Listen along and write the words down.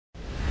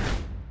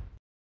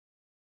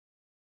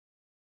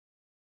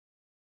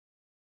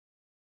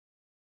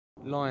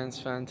Lions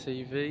Fan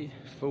TV,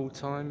 full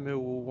time,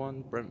 Millwall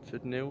 1,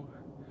 Brentford 0.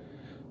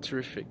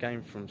 Terrific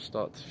game from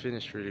start to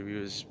finish. Really,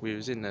 we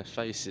was in their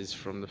faces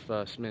from the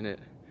first minute.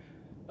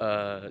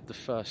 The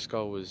first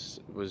goal was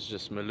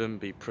just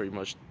Malumbi pretty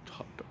much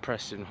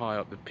pressing high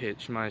up the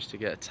pitch, managed to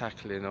get a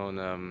tackle in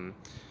on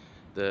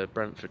the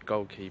Brentford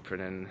goalkeeper,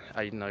 and then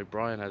Aidan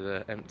O'Brien had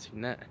an empty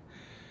net.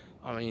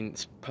 I mean,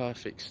 it's a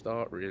perfect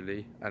start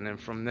really, and then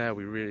from there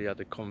we really had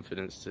the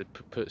confidence to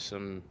put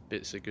some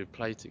bits of good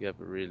play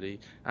together. Really,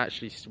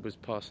 actually was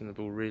passing the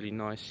ball really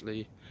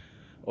nicely.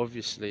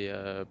 Obviously,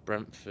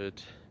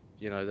 Brentford,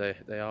 you know,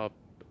 they are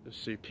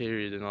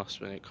superior than us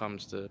when it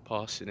comes to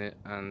passing it,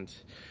 and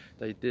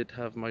they did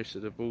have most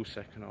of the ball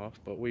second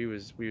half. But we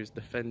was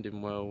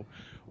defending well.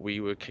 We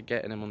were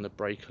getting them on the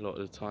break a lot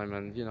of the time,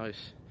 and you know,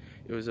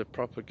 it was a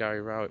proper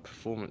Gary Rowett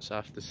performance, I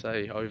have to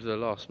say. Over the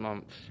last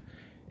month,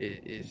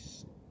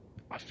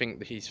 I think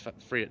that he's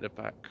three at the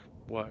back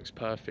works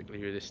perfectly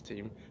with this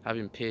team.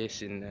 Having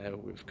Pearce in there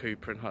with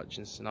Cooper and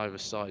Hutchinson over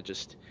side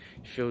just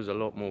feels a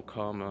lot more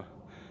calmer.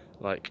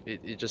 Like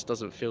it just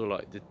doesn't feel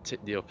like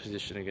the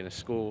opposition are going to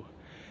score.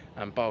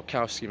 And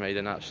Barkowski made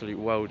an absolute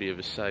worldie of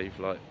a save.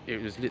 Like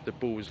the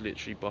ball was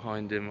literally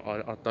behind him.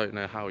 I don't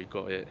know how he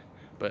got it,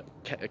 but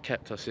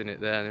kept us in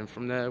it there. And then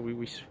from there we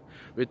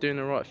were doing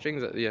the right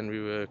things at the end.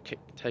 We were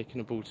taking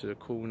the ball to the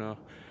corner.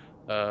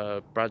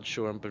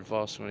 Bradshaw and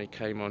Budvarsson, when he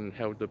came on,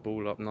 held the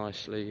ball up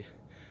nicely.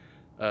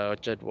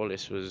 Jed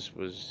Wallace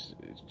was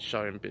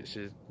showing bits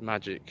of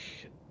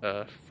magic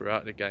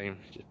throughout the game,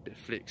 just a bit of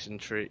flicks and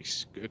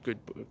tricks, a good,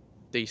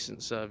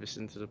 decent service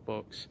into the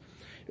box.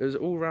 It was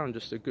all round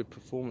just a good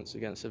performance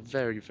against a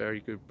very,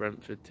 very good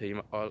Brentford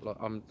team.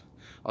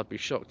 I'd be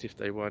shocked if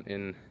they weren't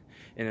in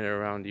and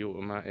around the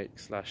automatic /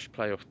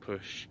 playoff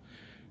push,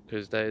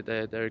 because they're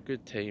a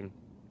good team.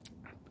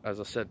 As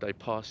I said, they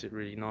pass it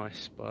really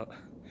nice, but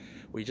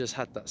we just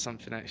had that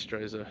something extra.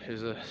 It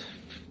was a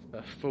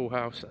full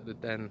house at the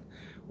Den.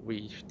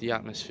 The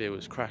atmosphere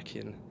was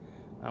cracking,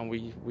 and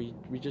we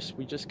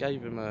just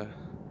gave him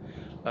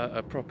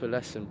a proper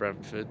lesson.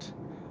 Brentford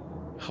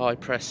high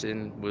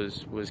pressing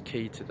was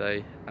key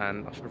today,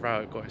 and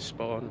Rowett got his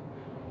spot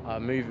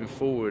on. Moving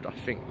forward, I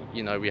think,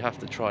 you know, we have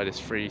to try this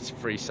three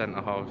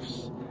centre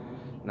halves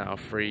now. I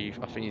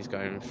think he's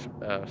going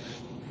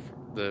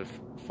the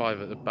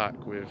 5 at the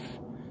back with.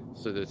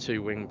 So the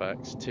 2 wing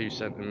backs, 2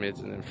 centre mids,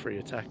 and then 3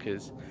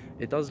 attackers.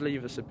 It does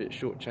leave us a bit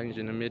short-changed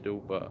in the middle,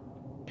 but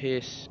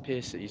Pearce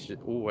is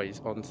always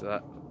onto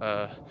that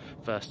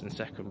first and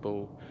second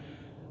ball.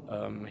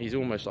 He's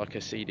almost like a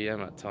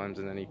CDM at times,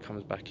 and then he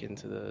comes back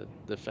into the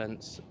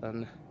defence.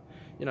 And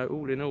you know,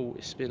 all in all,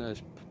 it's been a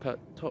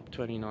top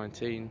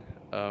 2019.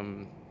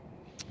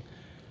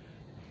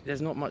 There's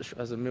not much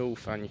as a Mill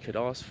fan you could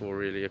ask for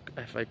really.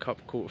 A FA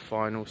Cup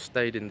quarter-final,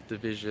 stayed in the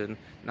division,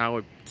 now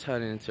we're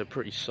turning into a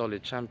pretty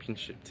solid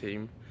championship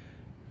team.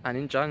 And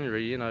in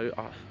January, you know,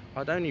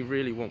 I'd only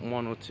really want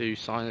 1 or 2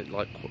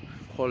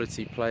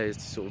 quality players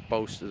to sort of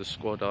bolster the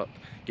squad up,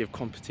 give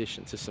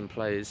competition to some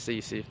players, see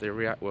if they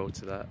react well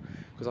to that.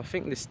 Because I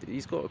think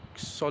he's got a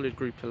solid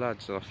group of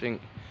lads, and I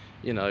think,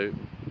 you know,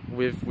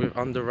 with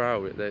under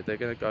Rowett, they're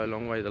going to go a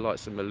long way. The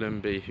likes of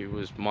Malumbi, who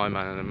was my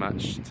man in the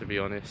match, to be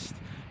honest.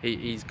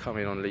 He's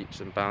coming on leaps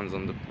and bounds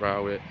under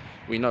Rowett.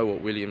 We know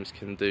what Williams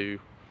can do.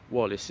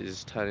 Wallace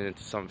is turning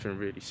into something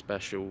really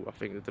special. I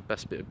think that the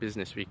best bit of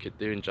business we could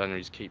do in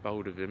January is keep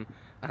hold of him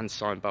and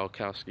sign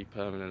Barkowski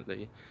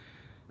permanently.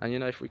 And you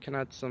know, if we can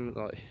add some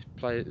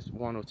players,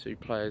 1 or 2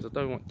 players, I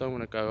don't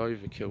want to go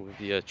overkill with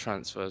the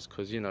transfers,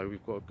 because you know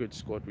we've got a good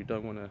squad. We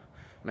don't want to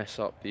mess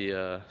up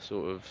the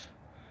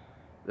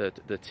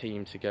the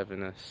team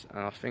togetherness. And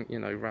I think, you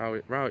know,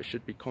 Rowett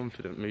should be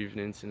confident moving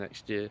into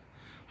next year.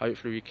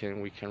 Hopefully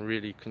we can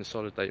really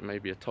consolidate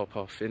maybe a top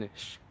half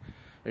finish.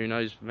 Who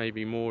knows,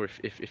 maybe more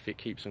if it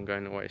keeps on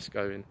going the way it's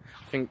going.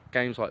 I think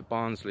games like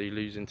Barnsley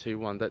losing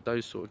 2-1, that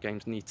those sort of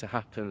games need to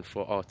happen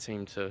for our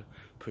team to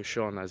push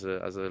on as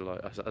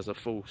a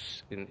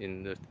force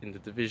in the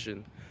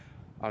division.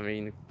 I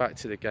mean, back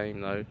to the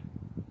game though.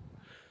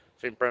 I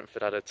think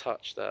Brentford had a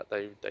touch that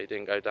they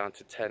didn't go down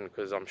to 10,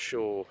 because I'm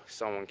sure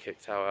someone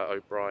kicked out at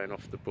O'Brien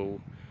off the ball.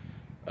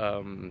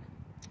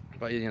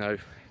 But you know,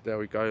 there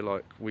we go.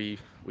 Like we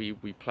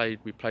played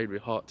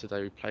with heart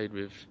today. We played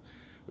with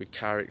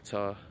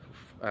character,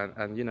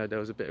 and you know, there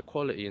was a bit of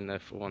quality in there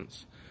for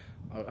once.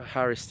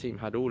 Harris' team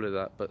had all of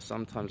that, but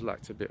sometimes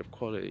lacked a bit of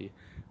quality.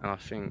 And I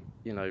think,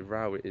 you know,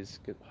 Rowett is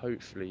good.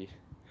 Hopefully,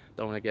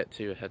 don't want to get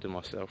too ahead of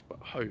myself, but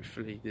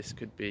hopefully this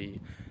could be,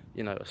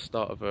 you know, a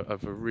start of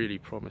a really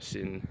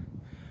promising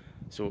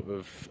sort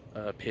of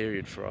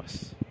period for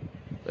us.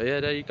 But yeah,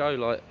 there you go.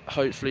 Like,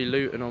 hopefully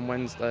Luton on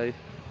Wednesday,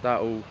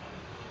 that'll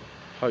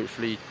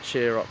hopefully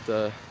cheer up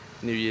the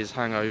New Year's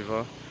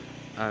hangover,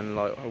 and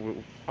like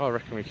I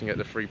reckon we can get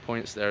the 3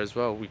 points there as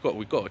well. We've got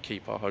to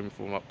keep our home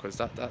form up, because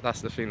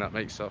that's the thing that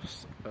makes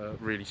us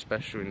really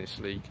special in this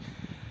league.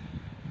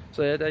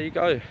 So yeah, there you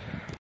go.